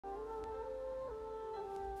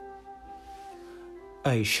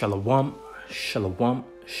Hey, shalom, shalom,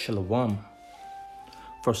 shalom.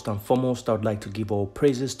 First and foremost, I would like to give all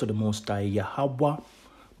praises to the Most High Yahweh,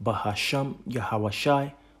 Bahasham,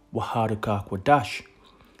 Yahawashai, Wahadaka Kwadash.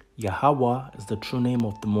 Yahweh is the true name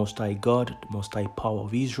of the Most High God, the Most High Power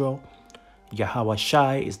of Israel.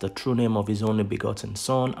 Yahawashai is the true name of His only begotten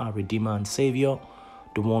Son, our Redeemer and Savior,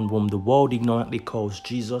 the one whom the world ignorantly calls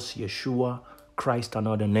Jesus, Yeshua, Christ, and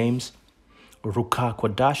other names. Ruka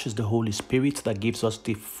Kwadash is the Holy Spirit that gives us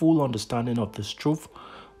the full understanding of this truth,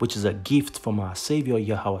 which is a gift from our Savior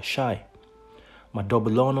Yahawashai. My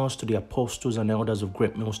double honors to the apostles and elders of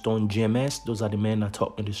Great Millstone GMS. Those are the men that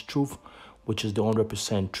taught me this truth, which is the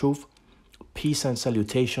 100% truth. Peace and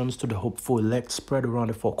salutations to the hopeful elect spread around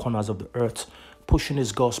the four corners of the earth, pushing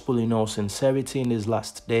His gospel in all sincerity in these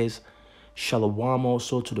last days. Shalom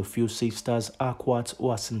also to the few sisters, Akwat, who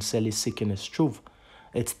are sincerely seeking His truth.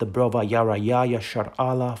 It's the brother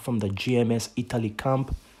YASHARAHLA from the GMS Italy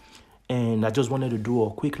camp. And I just wanted to do a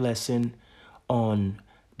quick lesson on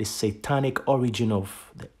the satanic origin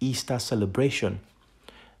of the Easter celebration.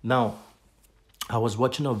 Now, I was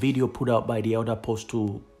watching a video put out by the elder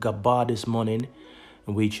apostle Gabar this morning,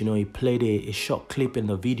 in which, he played a short clip in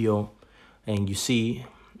the video. And you see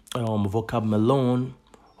Vocab Malone,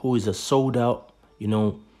 who is a sold out,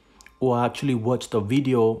 who actually watched a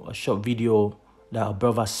short video that a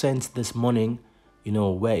brother sent this morning,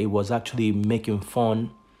 where he was actually making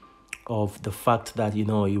fun of the fact that, he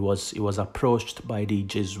was approached by the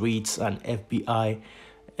Jesuits and FBI,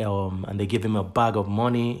 and they gave him a bag of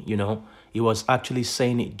money. He was actually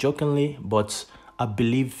saying it jokingly, but I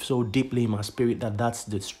believe so deeply in my spirit that that's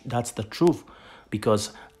the truth.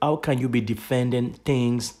 Because how can you be defending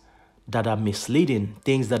things that are misleading,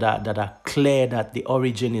 things that are clear that the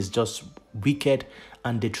origin is just wicked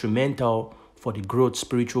and detrimental for the growth,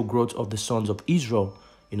 spiritual growth of the sons of Israel?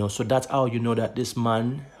 So that's how you know that this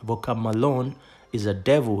man, Vocab Malone, is a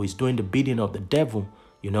devil. He's doing the bidding of the devil,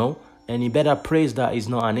 And he better praise that he's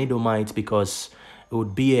not an Edomite, because it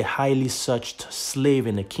would be a highly searched slave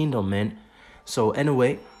in the kingdom, man. So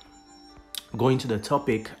anyway, going to the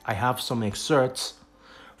topic, I have some excerpts.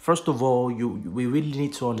 First of all, we really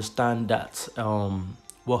need to understand that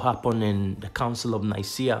what happened in the Council of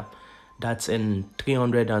Nicaea. That's in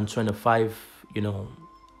 325,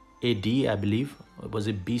 AD, I believe. Was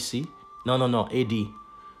it BC? No, AD.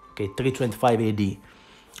 Okay, 325 AD.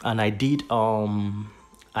 And I did a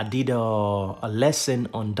lesson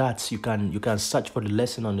on that. You can search for the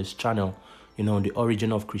lesson on this channel. The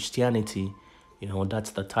origin of Christianity.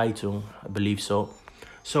 That's the title, I believe so.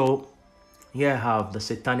 So here I have the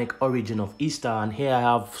satanic origin of Easter, and here I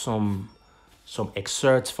have some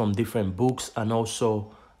excerpts from different books, and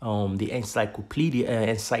also the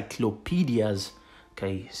encyclopedias.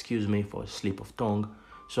 Okay, excuse me for a slip of tongue.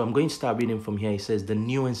 So I'm going to start reading from here. It says, the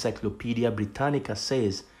New Encyclopedia Britannica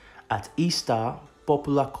says, at Easter,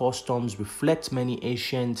 popular customs reflect many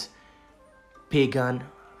ancient pagan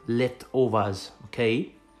leftovers.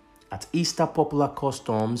 Okay, at Easter, popular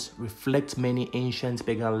customs reflect many ancient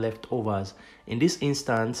pagan leftovers. In this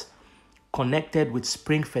instance, connected with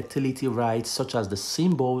spring fertility rites, such as the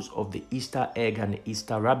symbols of the Easter egg and the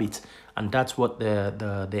Easter rabbit. And that's what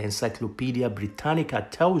the Encyclopedia Britannica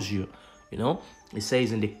tells you. It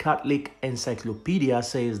says in the Catholic Encyclopedia,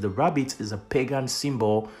 says the rabbit is a pagan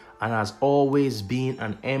symbol and has always been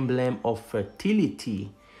an emblem of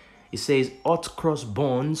fertility. It says Hot Cross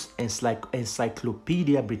Bones,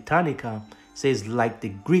 Encyclopedia Britannica, says like the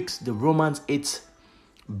Greeks, the Romans ate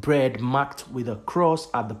bread marked with a cross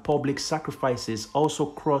at the public sacrifices. Also,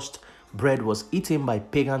 crushed bread was eaten by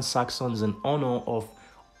pagan Saxons in honor of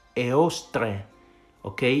Eostre,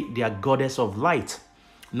 okay, their goddess of light.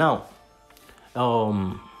 Now,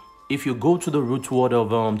 if you go to the root word of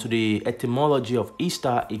to the etymology of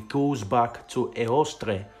Easter, it goes back to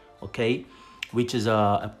Eostre, okay, which is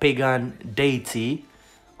a pagan deity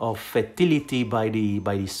of fertility by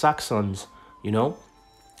the Saxons,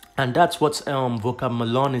 And that's what Vocab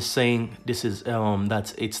Malone is saying. This is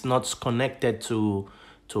that it's not connected to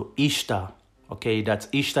Ishtar. Okay, that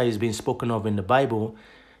Ishtar is being spoken of in the Bible,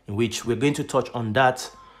 in which we're going to touch on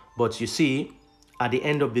that. But you see, at the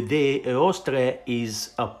end of the day, Eostre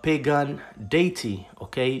is a pagan deity.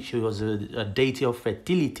 Okay, she was a deity of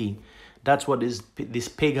fertility. That's what these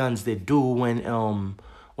pagans, they do when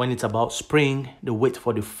it's about spring. They wait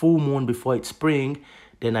for the full moon before it's spring.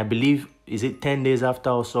 Then I believe, is it 10 days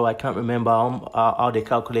after or so? I can't remember how they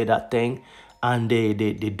calculate that thing. And they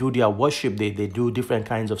do their worship. They do different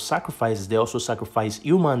kinds of sacrifices. They also sacrifice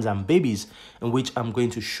humans and babies, in which I'm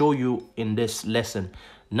going to show you in this lesson.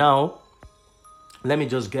 Now, let me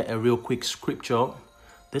just get a real quick scripture.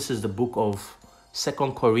 This is the book of 2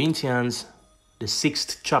 Corinthians, the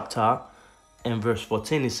 6th chapter, and verse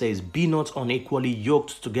 14, it says, "Be not unequally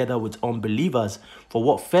yoked together with unbelievers, for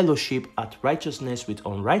what fellowship hath righteousness with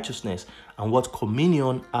unrighteousness, and what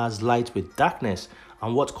communion has light with darkness,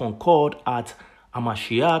 and what concord hath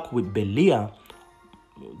Amashiach with Belial,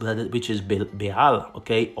 which is Baal,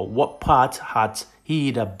 okay? Or what part hath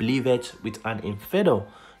he that believeth with an infidel?"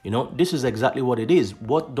 You know, this is exactly what it is.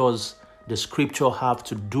 What does the scripture have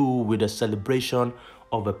to do with the celebration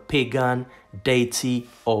of a pagan deity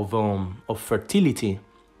of fertility?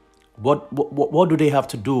 What do they have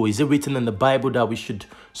to do? Is it written in the Bible that we should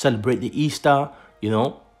celebrate the Easter? You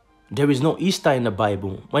know, there is no Easter in the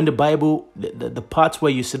Bible. When the Bible, the parts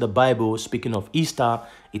where you see the Bible speaking of Easter,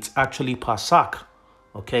 it's actually Pasach,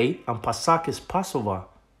 okay? And Pasach is Passover.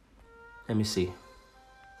 Let me see.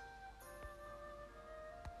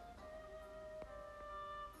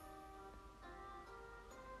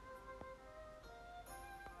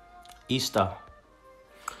 Easter.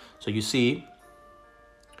 So you see,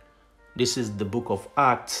 this is the book of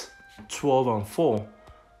Acts 12 and 4.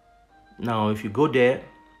 Now, if you go there,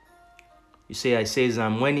 you see, it says,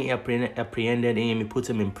 and when he apprehended him, he put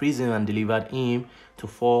him in prison and delivered him to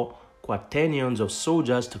 4 quaternions of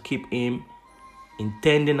soldiers to keep him,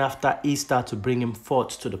 intending after Easter to bring him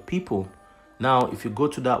forth to the people. Now, if you go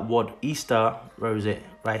to that word Easter, where is it?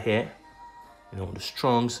 Right here. You know, the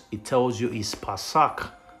Strongs, it tells you it's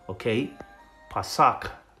Pasach. Okay, Pasach,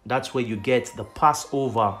 that's where you get the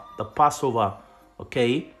Passover,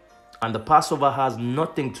 okay? And the Passover has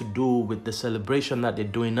nothing to do with the celebration that they're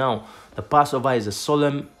doing now. The Passover is a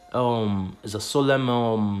solemn,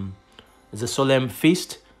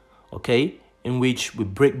 feast, okay, in which we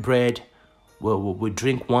break bread, we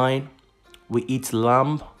drink wine, we eat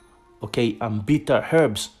lamb, okay, and bitter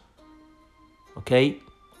herbs, okay?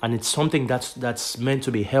 And it's something that's meant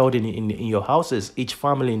to be held in your houses, each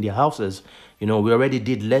family in their houses. You know, we already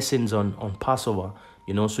did lessons on Passover,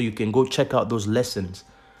 you know, so you can go check out those lessons.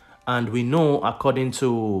 And we know according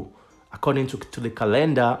to the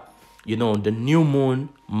calendar, you know, the new moon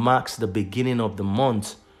marks the beginning of the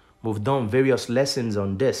month. We've done various lessons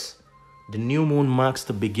on this. The new moon marks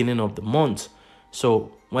the beginning of the month.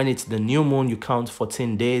 So when it's the new moon, you count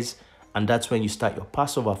 14 days, and that's when you start your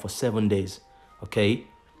Passover for 7 days, okay?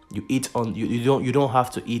 You eat on you don't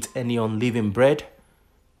have to eat any unleavened bread,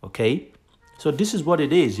 okay? So this is what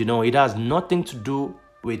it is, you know. It has nothing to do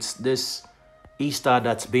with this Easter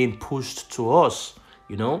that's being pushed to us,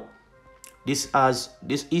 you know. This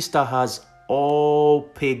Easter has all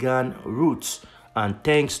pagan roots, and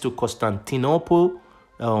thanks to Constantino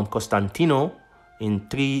in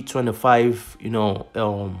 325, you know,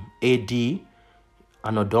 AD,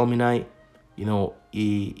 Anno Domini, you know,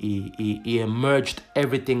 he emerged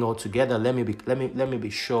everything all together. Let me be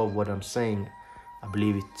sure of what I'm saying. I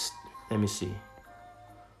believe it's, let me see.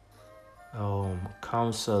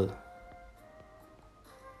 Council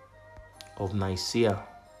of Nicaea,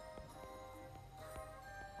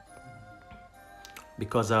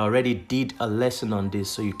 because I already did a lesson on this,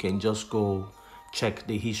 so you can just go check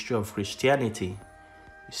the history of Christianity.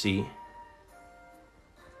 You see.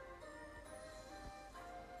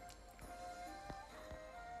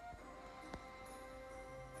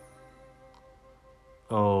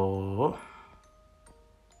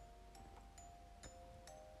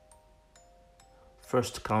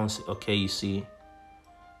 First council, okay, you see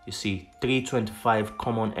 325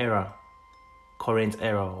 common era, current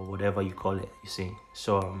era, or whatever you call it, you see.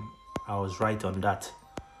 So I was right on that,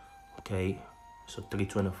 okay. So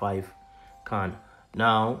 325 can.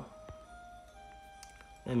 Now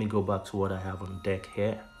let me go back to what I have on deck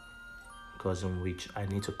here, because in which I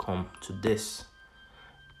need to come to this.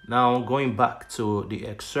 Now, going back to the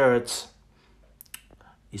excerpts,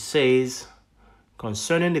 it says,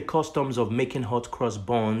 concerning the customs of making hot cross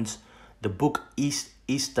buns, the book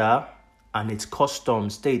Easter and its custom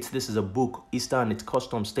states, this is a book, Easter and its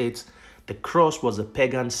custom states, the cross was a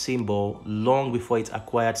pagan symbol long before it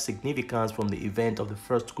acquired significance from the event of the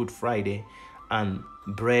first Good Friday, and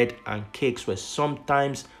bread and cakes were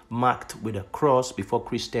sometimes marked with a cross before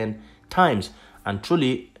Christian times. And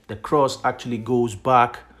truly, the cross actually goes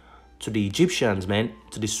back to the Egyptians, man,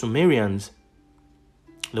 to the Sumerians.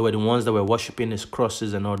 They were the ones that were worshiping these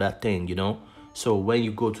crosses and all that thing, you know. So when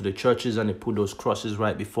you go to the churches and they put those crosses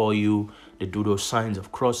right before you, they do those signs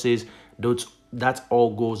of crosses, that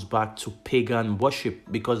all goes back to pagan worship,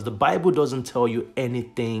 because the Bible doesn't tell you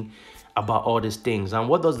anything about all these things. And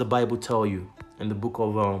what does the Bible tell you? In the book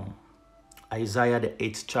of Isaiah, the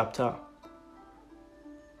 8th chapter,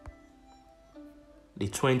 the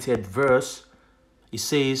 20th verse, It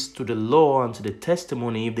says, to the law and to the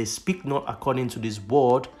testimony, if they speak not according to this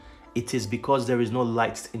word, it is because there is no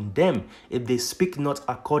light in them. If they speak not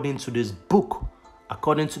according to this book,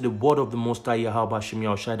 according to the word of the Most High Yahweh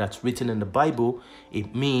Shemiah that's written in the Bible,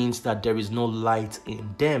 it means that there is no light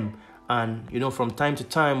in them. And, you know, from time to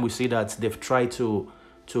time, we see that they've tried to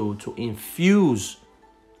infuse,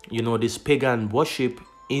 you know, this pagan worship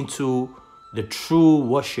into the true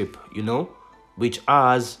worship, you know, which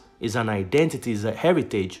ours is an identity, is a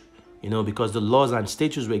heritage, you know, because the laws and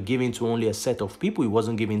statutes were given to only a set of people. It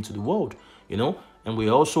wasn't given to the world, you know. And we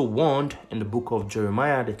also warned in the book of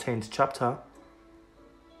Jeremiah, the 10th chapter,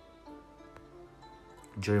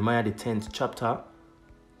 Jeremiah, the 10th chapter,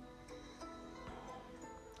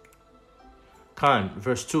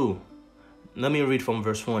 verse 2. Let me read from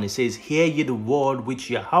verse 1. It says, hear ye the word which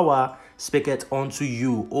Yahweh speaketh unto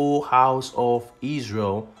you, O house of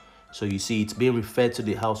Israel. So you see, it's being referred to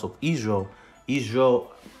the house of Israel.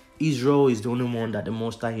 Israel is the only one that the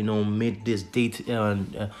Most High, you know, made this date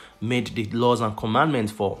made the laws and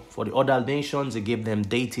commandments for. For the other nations, they gave them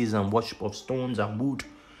deities and worship of stones and wood.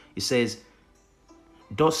 It says,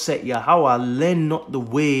 thus said Yahweh, learn not the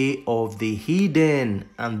way of the heathen,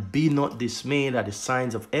 and be not dismayed at the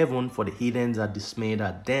signs of heaven, for the heathens are dismayed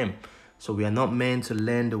at them. So we are not meant to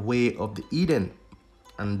learn the way of the heathen.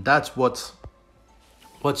 And that's what's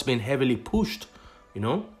been heavily pushed, you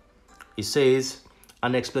know. It says,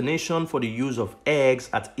 an explanation for the use of eggs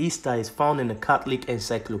at Easter is found in the Catholic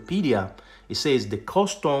Encyclopedia. It says, the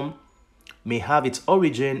custom may have its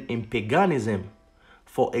origin in paganism,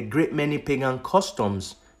 for a great many pagan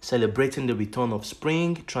customs celebrating the return of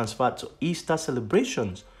spring transferred to Easter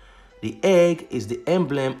celebrations. The egg is the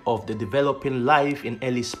emblem of the developing life in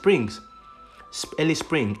early spring.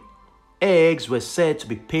 Eggs were said to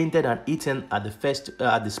be painted and eaten at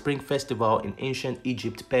the spring festival in ancient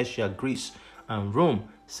Egypt, Persia, Greece, and Rome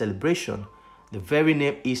celebration. The very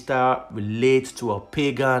name Easter relates to a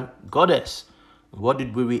pagan goddess. What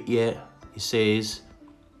did we read here? It says,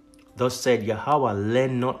 thus said Yahweh,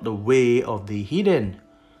 learn not the way of the heathen.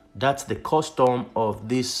 That's the custom of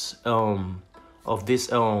these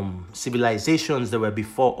civilizations that were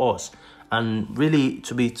before us. And really,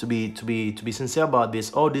 to be sincere about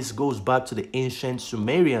this, all this goes back to the ancient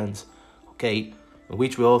Sumerians, okay,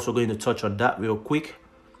 which we're also going to touch on that real quick.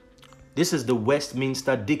 This is the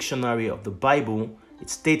Westminster Dictionary of the Bible. It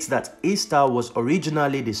states that Easter was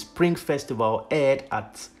originally the spring festival held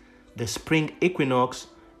at the spring equinox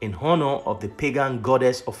in honor of the pagan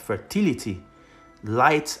goddess of fertility,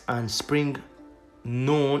 light, and spring,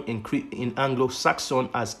 known in Anglo-Saxon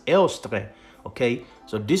as AHSHAWAR. Okay,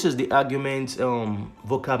 so this is the argument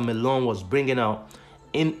Vocab Melon was bringing out.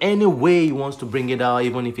 In any way he wants to bring it out,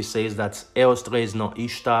 even if he says that AHSHAWAR is not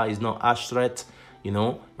Ishtar, is not Ashtoreth, you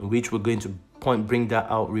know, in which we're going to bring that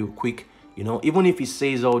out real quick. You know, even if he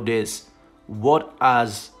says all this, what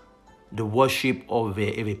has the worship of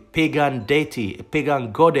a pagan deity, a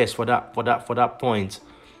pagan goddess for that point,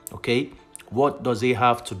 okay, what does it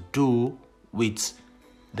have to do with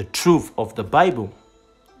the truth of the Bible?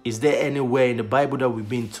 Is there anywhere in the Bible that we've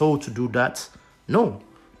been told to do that? No.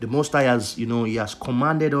 The Most High has, you know, he has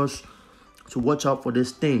commanded us to watch out for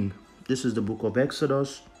this thing. This is the book of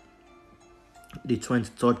Exodus, the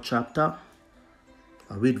 23rd chapter.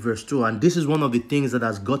 I read verse 2. And this is one of the things that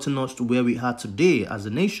has gotten us to where we are today as a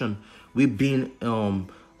nation. We've been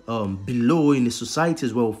below in the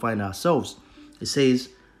societies where we find ourselves. It says,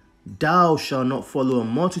 thou shalt not follow a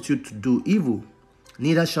multitude to do evil,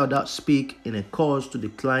 neither shalt thou speak in a cause to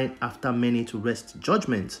decline after many to wrest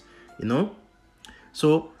judgment. You know,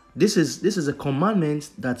 so this is a commandment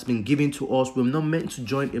that's been given to us. We're not meant to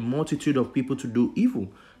join a multitude of people to do evil.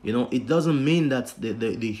 You know, it doesn't mean that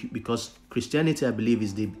because Christianity, I believe,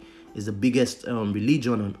 is the biggest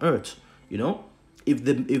religion on earth. You know, if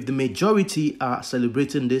the majority are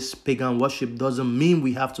celebrating this pagan worship, doesn't mean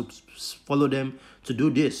we have to follow them to do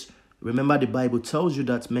this. Remember, the Bible tells you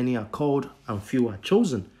that many are called and few are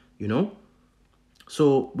chosen, you know.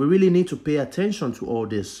 So we really need to pay attention to all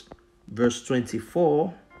this. Verse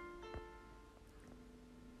 24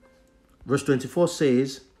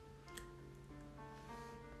 says,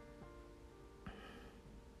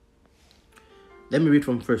 let me read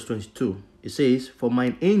from verse 22. It says, for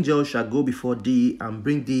mine angel shall go before thee and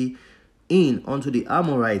bring thee in unto the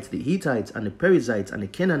Amorites, the Hittites, and the Perizzites, and the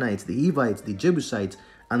Canaanites, the Hivites, the Jebusites,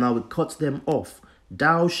 and I will cut them off.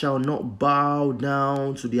 Thou shalt not bow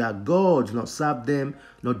down to their gods, nor serve them,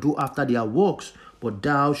 nor do after their works, but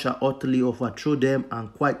thou shalt utterly overthrow them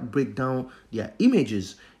and quite break down their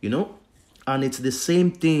images, you know. And it's the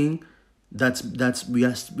same thing that's we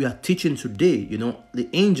are teaching today. You know, the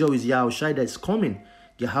angel is Yahushua that is coming.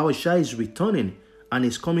 Yahushua is returning and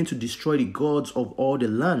is coming to destroy the gods of all the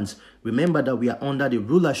lands. Remember that we are under the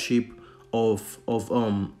rulership of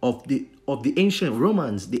the ancient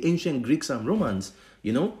Romans, the ancient Greeks and Romans.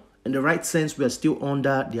 You know, in the right sense, we are still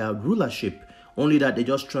under their rulership. Only that they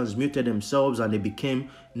just transmuted themselves and they became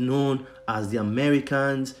known as the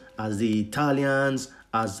Americans, as the Italians,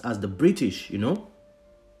 as the British. You know,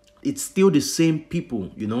 it's still the same people.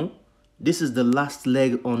 You know, this is the last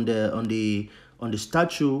leg on the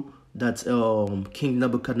statue that King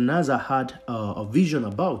Nebuchadnezzar had a vision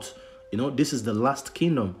about. You know, this is the last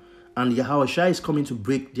kingdom. And Yahushua is coming to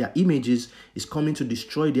break their images, is coming to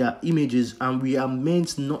destroy their images, and we are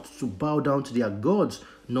meant not to bow down to their gods,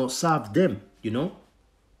 nor serve them, you know.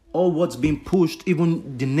 All what's being pushed,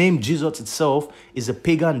 even the name Jesus itself, is a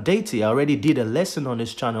pagan deity. I already did a lesson on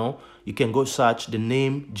this channel. You can go search. The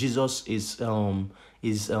name Jesus is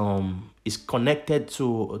connected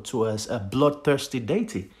to a bloodthirsty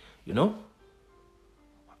deity, you know.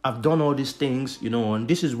 I've done all these things, you know, and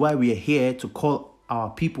this is why we are here, to call our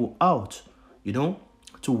people out, you know,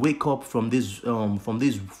 to wake up from this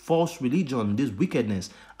false religion, this wickedness.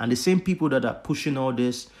 And the same people that are pushing all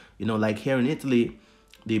this, you know, like here in Italy,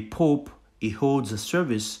 the Pope, he holds a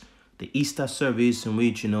service, the Easter service, in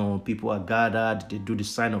which, you know, people are gathered, they do the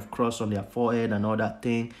sign of cross on their forehead and all that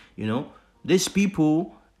thing, you know. These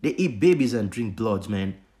people, they eat babies and drink blood,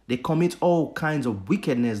 man. They commit all kinds of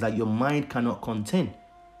wickedness that your mind cannot contain.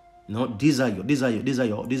 You know, these are your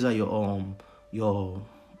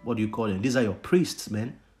what do you call them? These are your priests,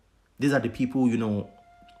 man. These are the people, you know,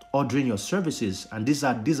 ordering your services, and these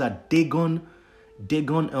are Dagon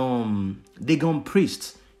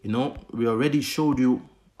priests. You know, we already showed you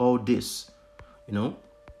all this. You know,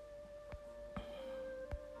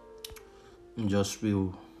 just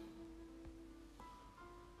will.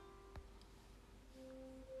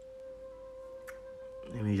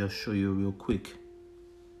 Let me just show you real quick.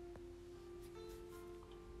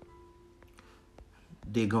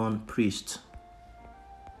 Dagon priest.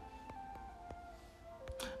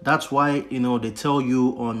 That's why, you know, they tell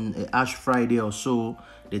you on Ash Friday or so,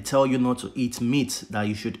 they tell you not to eat meat, that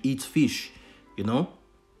you should eat fish. You know,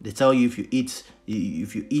 they tell you if you eat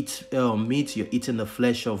meat, you're eating the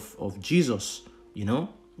flesh of Jesus. You know,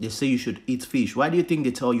 they say you should eat fish. Why do you think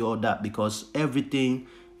they tell you all that? Because everything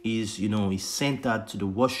is, you know, is centered to the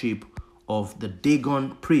worship of the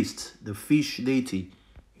Dagon priest, the fish deity.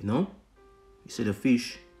 You know, you see the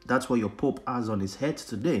fish, that's what your Pope has on his head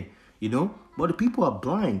today, you know. But the people are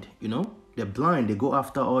blind, you know. They're blind. They go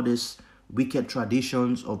after all these wicked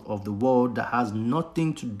traditions of the world that has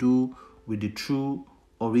nothing to do with the true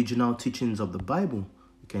original teachings of the Bible.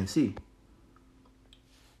 You can see.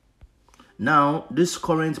 Now, this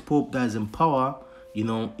current Pope that is in power, you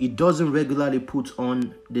know, it doesn't regularly put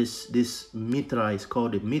on this mitra. It's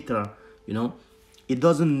called a mitra, you know. It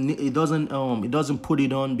doesn't put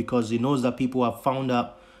it on because he knows that people have found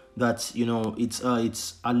out that, you know, it's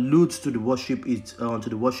alludes to the worship, to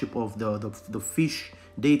the worship of the fish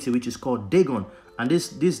deity, which is called Dagon. And this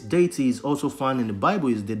deity is also found in the Bible,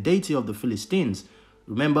 is the deity of the Philistines.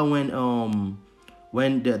 Remember when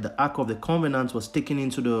the Ark of the Covenant was taken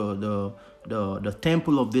into the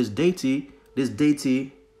temple of this deity,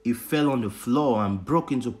 it fell on the floor and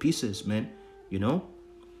broke into pieces, man, you know.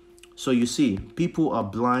 So you see, people are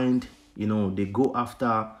blind, you know, they go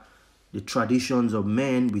after the traditions of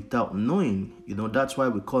men without knowing, you know. That's why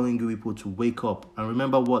we're calling you people to wake up. And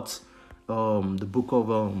remember what the book of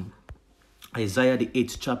Isaiah, the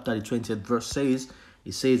 8th chapter, the 20th verse says.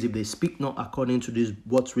 It says, if they speak not according to this,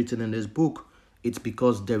 what's written in this book, it's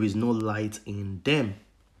because there is no light in them.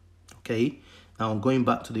 Okay, now going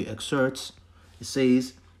back to the excerpts, it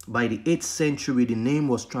says, by the 8th century, the name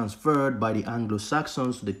was transferred by the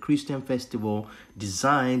Anglo-Saxons to the Christian festival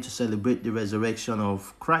designed to celebrate the resurrection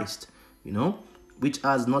of Christ, you know, which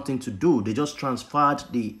has nothing to do. They just transferred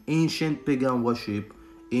the ancient pagan worship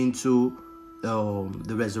into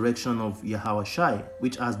the resurrection of Yahushua,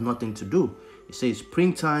 which has nothing to do. It says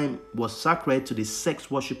springtime was sacred to the sex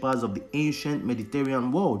worshippers of the ancient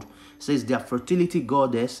Mediterranean world. It says their fertility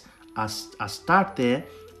goddess Astarte,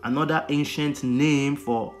 another ancient name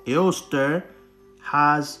for Eoster,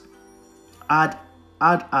 had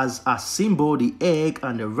as a symbol the egg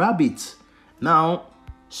and the rabbit. Now,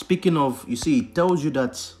 speaking of, you see, it tells you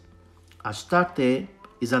that Astarte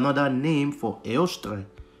is another name for Eostre,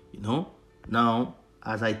 you know. Now,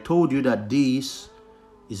 as I told you that this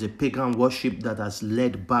is a pagan worship that has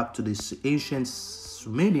led back to the ancient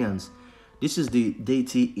Sumerians. This is the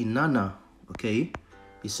deity Inanna, okay?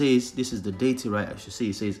 It says, this is the deity, right? I should say,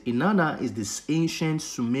 it says, Inanna is this ancient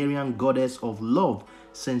Sumerian goddess of love,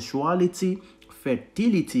 sensuality,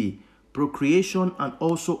 fertility, procreation, and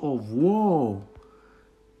also of war.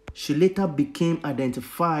 She later became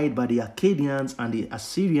identified by the Akkadians and the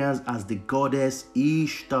Assyrians as the goddess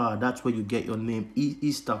Ishtar. That's where you get your name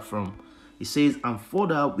Ishtar from. It says, and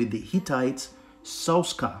further with the Hittites,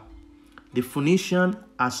 Sauska, the Phoenician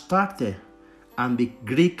Astarte, and the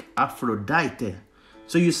Greek Aphrodite.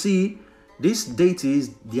 So you see, these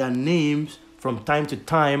deities, their names from time to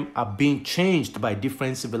time are being changed by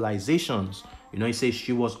different civilizations. You know, it says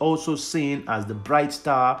she was also seen as the bright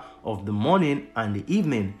star of the morning and the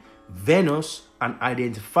evening, Venus, and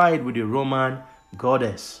identified with the Roman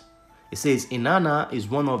goddess. It says Inanna is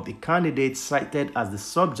one of the candidates cited as the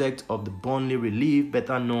subject of the Burnley relief,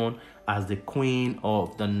 better known as the Queen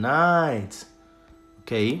of the Night.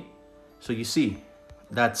 Okay, so you see,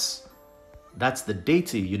 that's the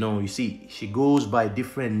deity. You know, you see, she goes by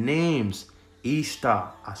different names: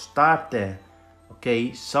 Ishtar, Astarte,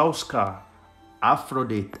 okay, Sauska,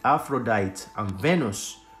 Aphrodite, and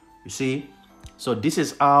Venus. You see, so this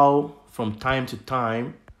is how from time to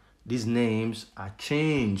time these names are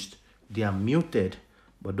changed, they are muted.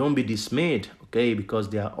 But don't be dismayed, okay, because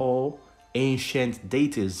they are all ancient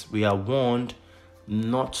deities. We are warned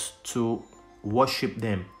not to worship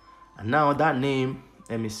them. And now that name,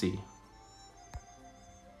 let me see.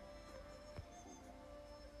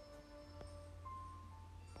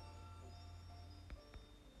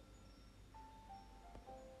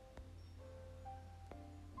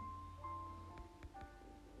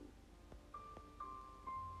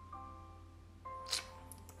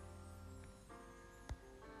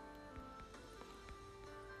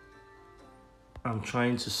 I'm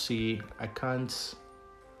trying to see, I can't.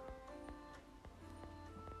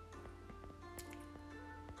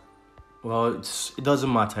 Well, it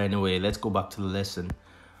doesn't matter anyway. Let's go back to the lesson.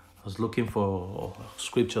 I was looking for a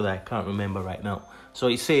scripture that I can't remember right now. So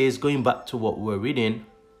it says, going back to what we're reading,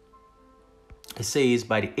 it says,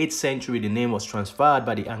 by the 8th century, the name was transferred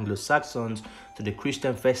by the Anglo-Saxons to the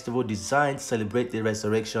Christian festival designed to celebrate the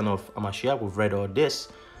resurrection of Mashiach. We've read all this.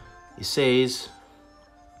 It says,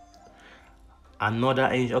 another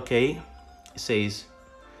angel, okay, it says,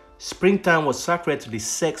 springtime was sacred to the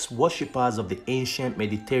sex worshippers of the ancient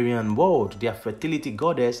Mediterranean world. Their fertility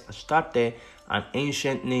goddess, Astarte, an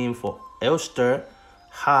ancient name for Elster,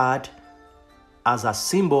 had as a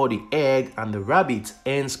symbol the egg and the rabbit.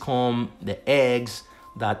 Hence come the eggs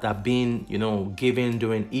that are being, you know, given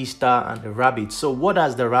during Easter, and the rabbit. So what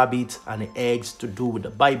has the rabbit and the eggs to do with the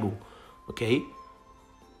Bible? Okay,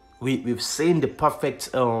 we've seen the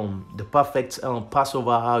perfect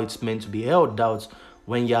Passover, how it's meant to be held out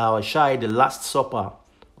when Yahushua, the Last Supper,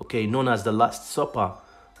 okay, known as the Last Supper,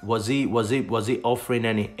 was he offering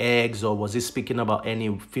any eggs, or was he speaking about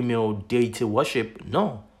any female deity worship?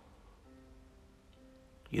 No.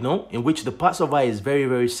 You know, in which the Passover is very,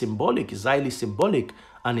 very symbolic, it's highly symbolic,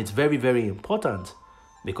 and it's very, very important,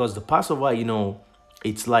 because the Passover, you know,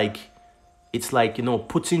 it's like, you know,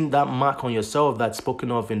 putting that mark on yourself that's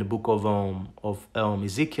spoken of in the book of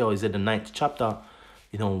Ezekiel, is it the 9th chapter,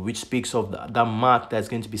 you know, which speaks of that mark that's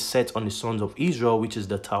going to be set on the sons of Israel, which is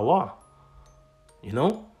the Tower, you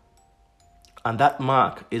know, and that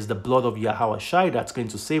mark is the blood of Yahushua that's going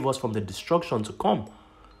to save us from the destruction to come.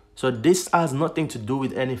 So this has nothing to do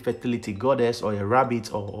with any fertility goddess or a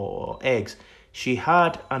rabbit or eggs. She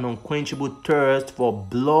had an unquenchable thirst for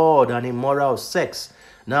blood and immoral sex.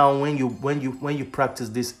 Now, when you practice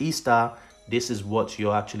this Easter, this is what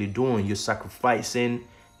you're actually doing. You're sacrificing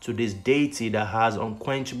to this deity that has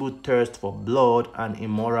unquenchable thirst for blood and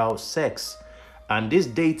immoral sex. And this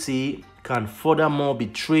deity can furthermore be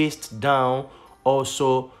traced down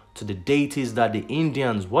also to the deities that the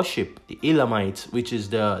Indians worship, the Elamites, which is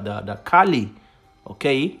the Kali.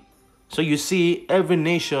 Okay, so you see, every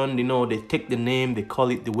nation, you know, they take the name, they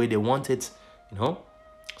call it the way they want it, you know.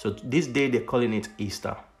 So this day they're calling it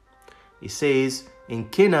Easter. It says, in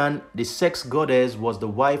Canaan, the sex goddess was the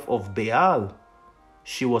wife of Baal.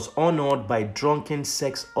 She was honored by drunken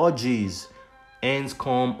sex orgies. Hence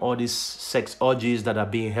come all these sex orgies that are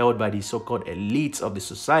being held by the so-called elites of the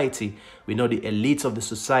society. We know the elites of the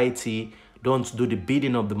society don't do the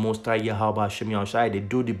bidding of the Most High Yahweh Shemiahshai. They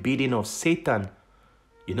do the bidding of Satan.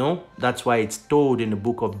 You know, that's why it's told in the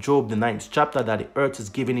book of Job, the 9th chapter, that the earth is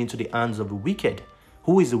given into the hands of the wicked.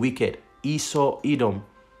 Who is the wicked? Esau, Edom.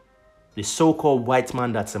 The so-called white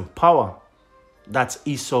man that's in power. That's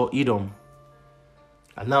Esau, Edom.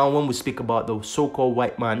 And now when we speak about the so-called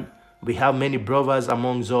white man, we have many brothers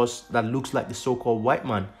amongst us that looks like the so-called white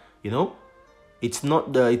man, you know. It's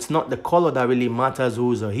not the color that really matters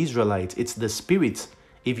who's an Israelite. It's the spirit.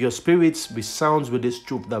 If your spirit resounds with this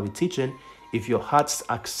truth that we're teaching, if your heart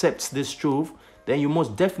accepts this truth, then you're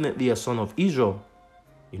most definitely a son of Israel.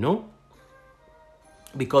 You know?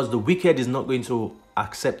 Because the wicked is not going to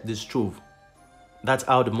accept this truth. That's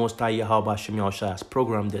how the Most High Yahweh Shemiah has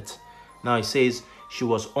programmed it. Now it says, she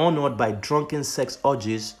was honored by drunken sex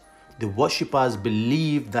orgies. The worshippers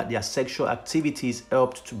believed that their sexual activities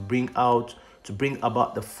helped to bring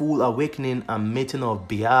about the full awakening and mating of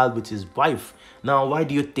Baal with his wife. Now, why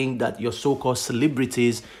do you think that your so-called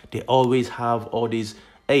celebrities, they always have all these,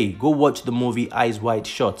 hey, go watch the movie Eyes Wide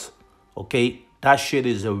Shut, okay? That shit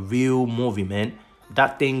is a real movie, man.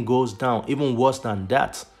 That thing goes down. Even worse than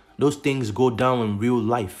that, those things go down in real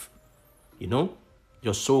life, you know?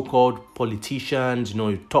 Your so-called politicians, you know,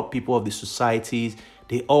 your top people of the societies,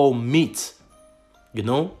 they all meet, you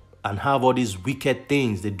know, and have all these wicked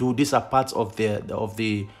things. They do, these are parts of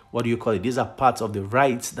the what do you call it? These are parts of the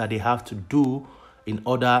rites that they have to do in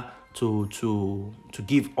order to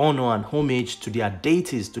give honor and homage to their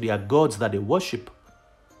deities, to their gods that they worship.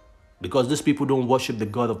 Because these people don't worship the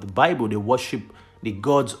God of the Bible. They worship the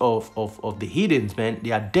gods of the heathens, man.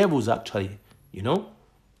 They are devils, actually, you know.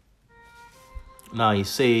 Now, he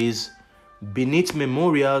says, beneath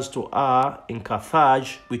memorials to her in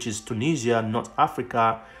Carthage, which is Tunisia, North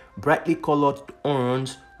Africa, brightly colored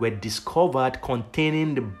urns were discovered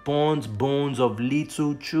containing the bones of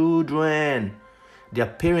little children. Their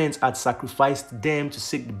parents had sacrificed them to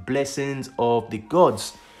seek the blessings of the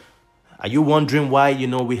gods. Are you wondering why, you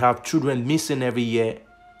know, we have children missing every year?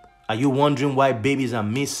 Are you wondering why babies are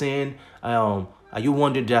missing? Are you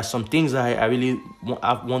wondering, there are some things I really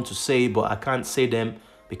want to say, but I can't say them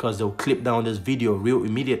because they'll clip down this video real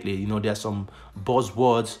immediately. You know, there are some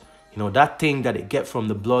buzzwords. You know, that thing that they get from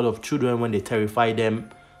the blood of children when they terrify them,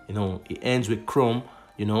 you know, it ends with chrome,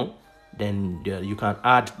 you know. Then you can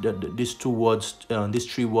add these two words,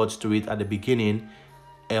 these three words to it at the beginning.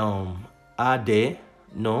 Are they?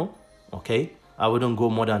 No. Okay. I wouldn't go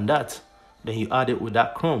more than that. Then you add it with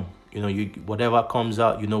that chrome. You know, whatever comes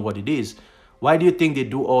out, you know what it is. Why do you think they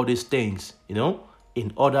do all these things? You know,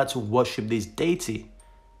 in order to worship this deity.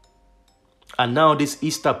 And now this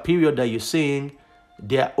Easter period that you're seeing,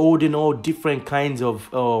 they're holding all different kinds of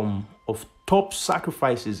top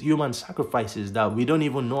sacrifices, human sacrifices that we don't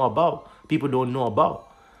even know about. People don't know about.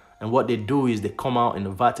 And what they do is they come out in the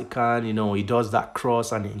Vatican, you know, he does that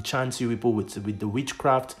cross and enchants you people with the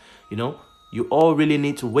witchcraft, you know. You all really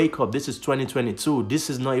need to wake up. This is 2022. This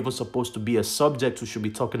is not even supposed to be a subject we should be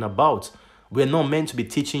talking about. We're not meant to be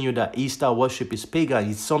teaching you that Easter worship is pagan.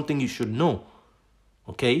 It's something you should know.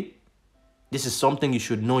 Okay? This is something you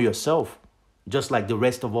should know yourself. Just like the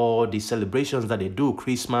rest of all the celebrations that they do.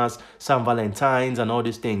 Christmas, St. Valentine's, and all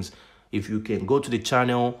these things. If you can go to the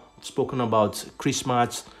channel, spoken about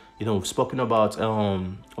Christmas, you know, spoken about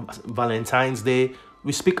Valentine's Day.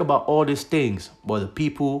 We speak about all these things, but the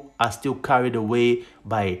people are still carried away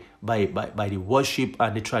by the worship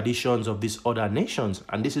and the traditions of these other nations.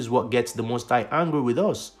 And this is what gets the Most High angry with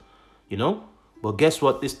us, you know. But guess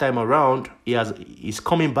what? This time around, he's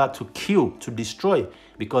coming back to kill, to destroy,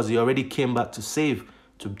 because he already came back to save,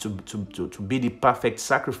 to be the perfect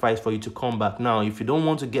sacrifice for you to come back. Now, if you don't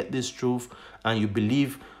want to get this truth and you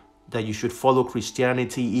believe that you should follow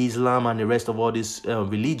Christianity, Islam, and the rest of all these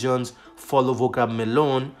religions, follow vocab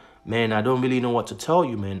melon, man, I don't really know what to tell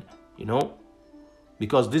you, man, you know,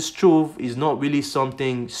 because this truth is not really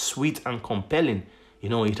something sweet and compelling. You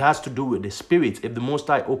know, it has to do with the spirit. If the Most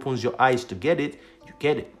High opens your eyes to get it, you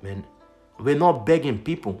get it, man. We're not begging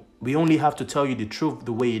people. We only have to tell you the truth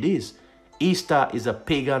the way it is. Easter is a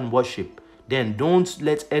pagan worship. Then don't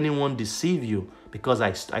let anyone deceive you. Because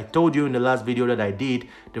I told you in the last video that I did,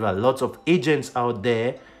 there are lots of agents out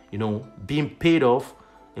there, you know, being paid off,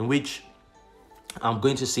 in which I'm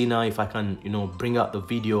going to see now if I can, you know, bring out the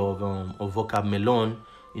video of Vocab Melon,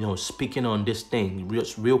 you know, speaking on this thing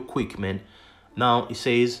just real quick, man. Now it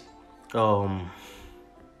says, you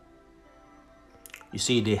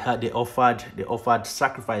see, they offered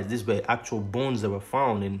sacrifice. These were actual bones that were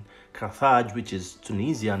found in Carthage, which is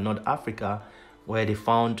Tunisia, North Africa, where they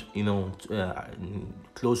found, you know,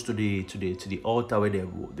 close to the altar where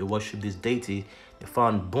they worship this deity. They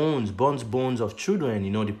found bones of children.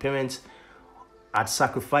 You know, the parents had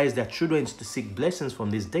sacrificed their children to seek blessings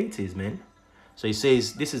from these deities, man. So he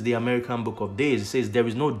says, this is the American Book of Days. It says, there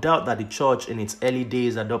is no doubt that the church in its early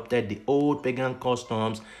days adopted the old pagan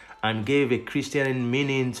customs and gave a Christian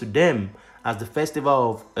meaning to them. As the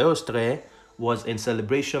festival of AHSHAWAR was in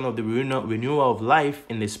celebration of the renewal of life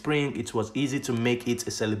in the spring, it was easy to make it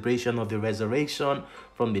a celebration of the resurrection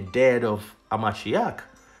from the dead of Hamashiach.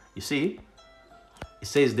 You see, it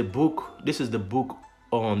says the book, this is the book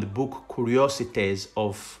on the book Curiosities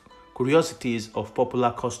of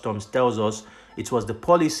Popular Customs, tells us it was the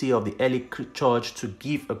policy of the early church to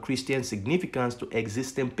give a Christian significance to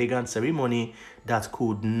existing pagan ceremony that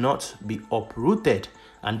could not be uprooted.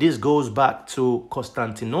 And this goes back to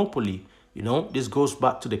Constantinople. You know, this goes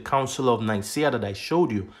back to the Council of Nicaea that I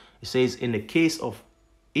showed you. It says in the case of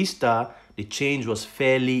Easter, the change was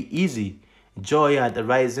fairly easy. Joy at the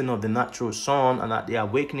rising of the natural sun and at the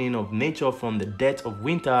awakening of nature from the death of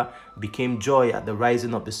winter became joy at the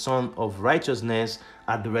rising of the sun of righteousness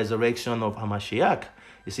at the resurrection of Hamashiach.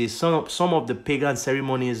 You see, some of the pagan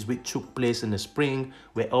ceremonies which took place in the spring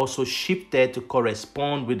were also shifted to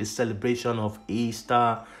correspond with the celebration of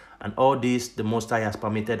Easter. And all this, the Most High has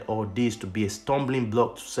permitted all this to be a stumbling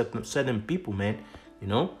block to certain people, man. You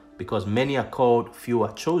know, because many are called, few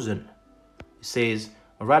are chosen. It says,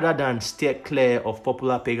 rather than steer clear of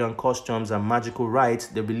popular pagan customs and magical rites,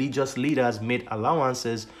 the religious leaders made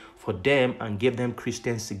allowances for them and gave them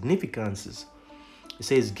Christian significances. It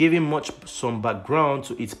says, giving some background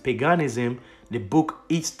to its paganism, the book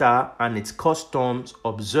Easter and its customs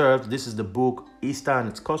observed. This is the book Easter and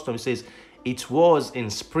its customs. It says, it was in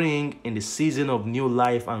spring, in the season of new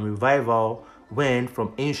life and revival, when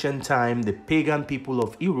from ancient time the pagan people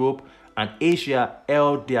of Europe and Asia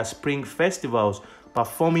held their spring festivals,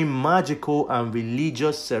 performing magical and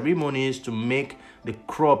religious ceremonies to make the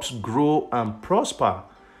crops grow and prosper.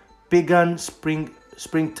 Pagan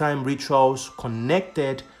springtime rituals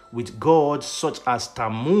connected with gods such as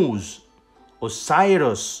Tammuz,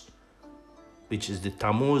 Osiris, which is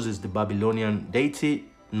Tammuz is the Babylonian deity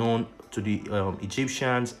known to the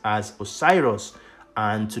Egyptians as Osiris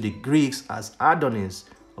and to the Greeks as Adonis,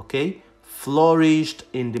 okay, flourished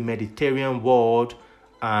in the Mediterranean world.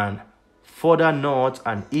 And further north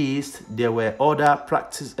and east, there were other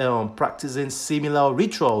practicing similar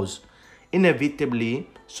rituals. Inevitably,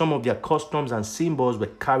 some of their customs and symbols were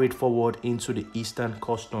carried forward into the Eastern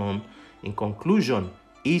custom. In conclusion,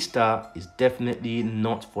 Easter is definitely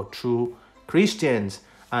not for true Christians.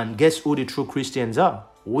 And guess who the true Christians are?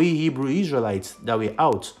 We Hebrew Israelites that we're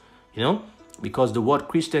out, you know, because the word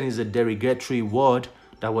Christian is a derogatory word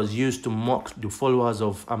that was used to mock the followers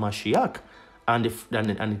of Hamashiach. And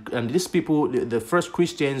these people, the first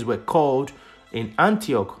Christians were called in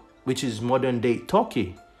Antioch, which is modern day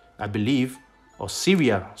Turkey, I believe, or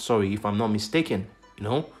Syria, sorry, if I'm not mistaken, you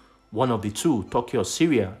know, one of the two, Turkey or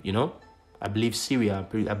Syria, you know, I believe Syria,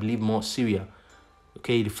 I believe more Syria.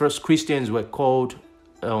 Okay, the first Christians were called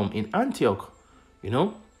in Antioch, you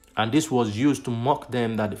know, and this was used to mock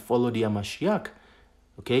them that they follow the Hamashiach.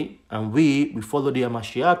 Okay, and we follow the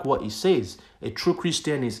Hamashiach, what he says. A true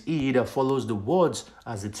Christian is he that follows the words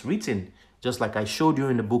as it's written, just like I showed you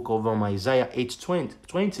in the book of Isaiah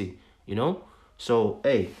 8:20, you know. So,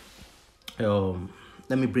 hey,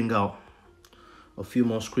 let me bring out a few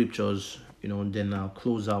more scriptures, you know, and then I'll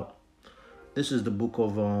close out. This is the book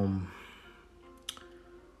of,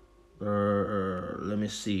 let me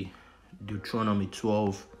see, Deuteronomy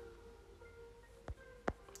 12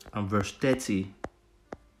 and verse 30.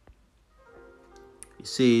 It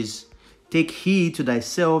says, take heed to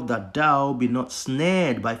thyself that thou be not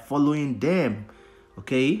snared by following them.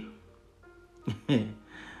 Okay?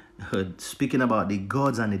 Speaking about the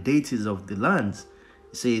gods and the deities of the lands.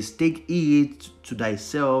 It says, take heed to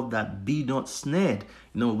thyself that be not snared.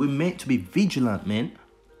 You know, we're meant to be vigilant, man.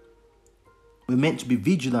 We're meant to be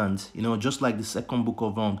vigilant. You know, just like the second book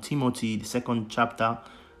of Timothy, the second chapter,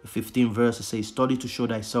 the 15th verse, it says, study to show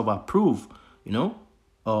thyself approved. You know?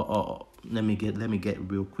 Let me get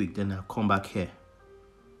real quick, then I'll come back here.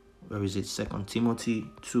 Where is it? 2 Timothy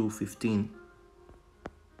 2:15.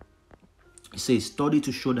 It says, study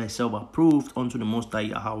to show thyself approved unto the Most High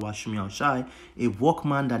Yahweh Shai, a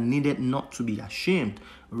workman that needed not to be ashamed,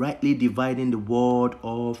 rightly dividing the word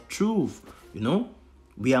of truth. You know,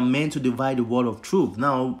 we are meant to divide the word of truth.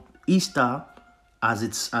 Now, Easter,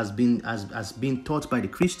 as has been taught by the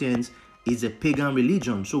Christians, is a pagan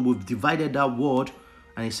religion. So we've divided that word.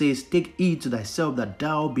 And it says, take heed to thyself that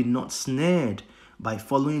thou be not snared by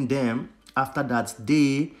following them, after that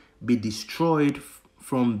they be destroyed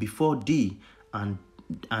from before thee, and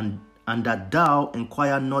that thou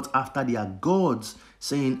inquire not after their gods,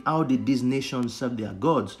 saying, how did these nations serve their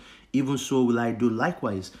gods? Even so will I do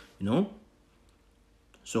likewise, you know.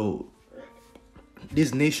 So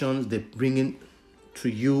these nations, they bring in to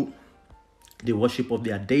you the worship of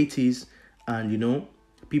their deities, and you know,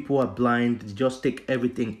 people are blind, they just take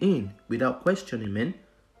everything in without questioning, man.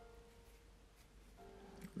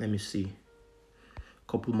 Let me see.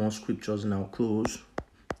 A couple more scriptures and I'll close.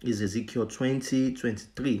 is Ezekiel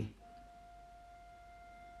 20:23.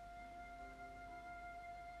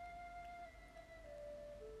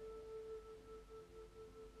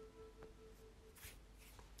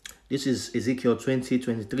 This is Ezekiel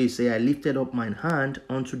 20:23. Say, I lifted up mine hand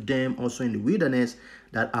unto them also in the wilderness,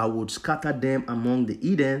 that I would scatter them among the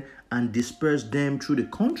Eden and disperse them through the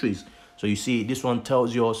countries. So you see, this one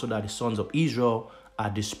tells you also that the sons of Israel are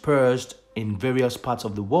dispersed in various parts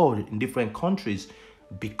of the world, in different countries,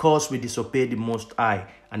 because we disobeyed the Most High.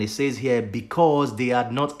 And it says here, because they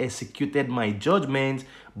had not executed my judgments,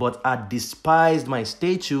 but had despised my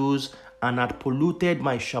statutes, and had polluted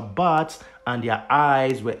my Shabbats, and their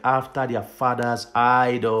eyes were after their fathers'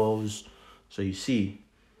 idols. So you see,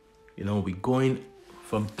 we're going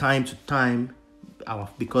from time to time,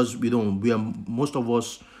 because we are, most of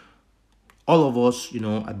us, all of us,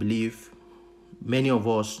 I believe, many of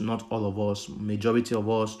us, not all of us, majority of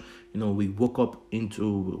us, we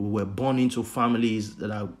were born into families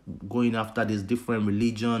that are going after this different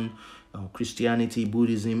religion, Christianity,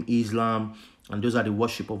 Buddhism, Islam, and those are the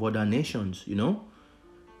worship of other nations,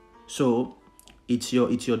 So it's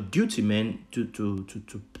your duty, man, to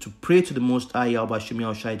pray to the Most High,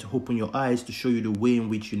 YASHAMIAHLA, to open your eyes, to show you the way in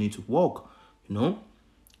which you need to walk,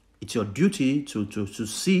 It's your duty to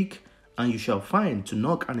seek, and you shall find, to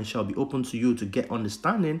knock, and it shall be open to you, to get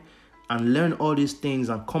understanding and learn all these things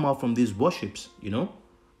and come out from these worships,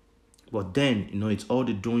 But then, it's all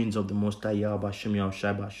the doings of the Most High,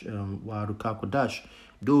 YAHWH,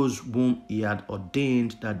 those whom he had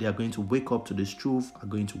ordained that they are going to wake up to this truth are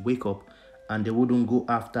going to wake up, and they wouldn't go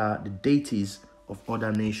after the deities of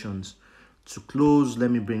other nations. To close,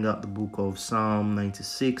 let me bring out the book of Psalm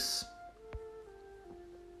 96.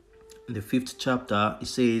 In the 5th chapter, it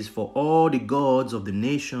says, for all the gods of the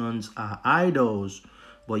nations are idols,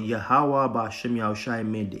 but Yahweh YASHAMIAHLA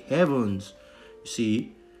made the heavens. You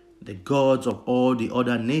see, the gods of all the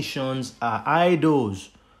other nations are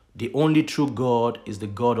idols. The only true God is the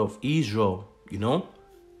God of Israel,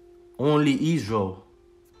 Only Israel.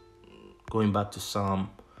 Going back to Psalm,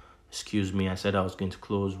 excuse me, I said I was going to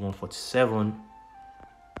close 147.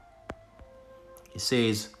 It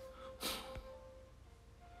says,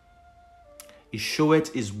 he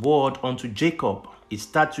showeth his word unto Jacob, his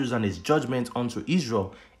statutes and his judgments unto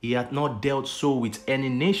Israel. He hath not dealt so with any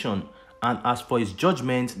nation. And as for his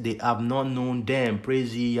judgments, they have not known them.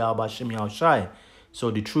 Praise ye Yahweh YASHAMIAHLA.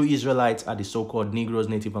 So the true Israelites are the so-called Negroes,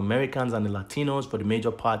 Native Americans, and the Latinos for the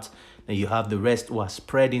major part. Then you have the rest who are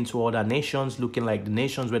spread into other nations, looking like the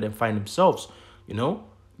nations where they find themselves.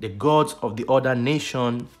 The gods of the other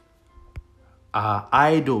nation are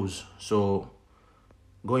idols. So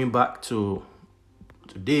going back to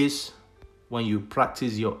this, when you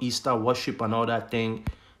practice your Easter worship and all that thing,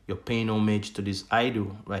 you're paying homage to this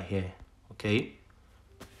idol right here. Okay,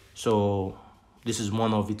 so this is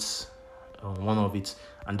one of its,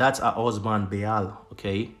 and that's our husband Baal.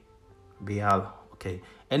 Okay, Baal. Okay.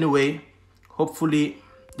 Anyway, hopefully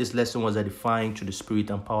this lesson was edifying to the spirit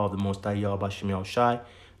and power of the Most High YASHAMIAHLA.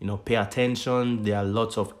 Pay attention. There are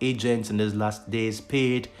lots of agents in these last days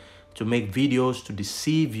paid to make videos to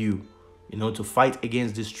deceive you, to fight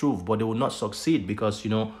against this truth, but they will not succeed, because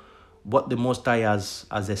what the Most High has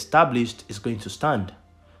established is going to stand.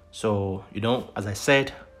 So, as I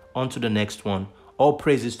said, on to the next one. All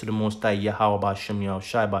praises to the Most High, Yahweh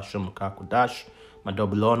YASHAMIAHLA, my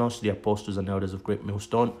double honors, the apostles and elders of Great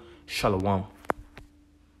Millstone. Shalom.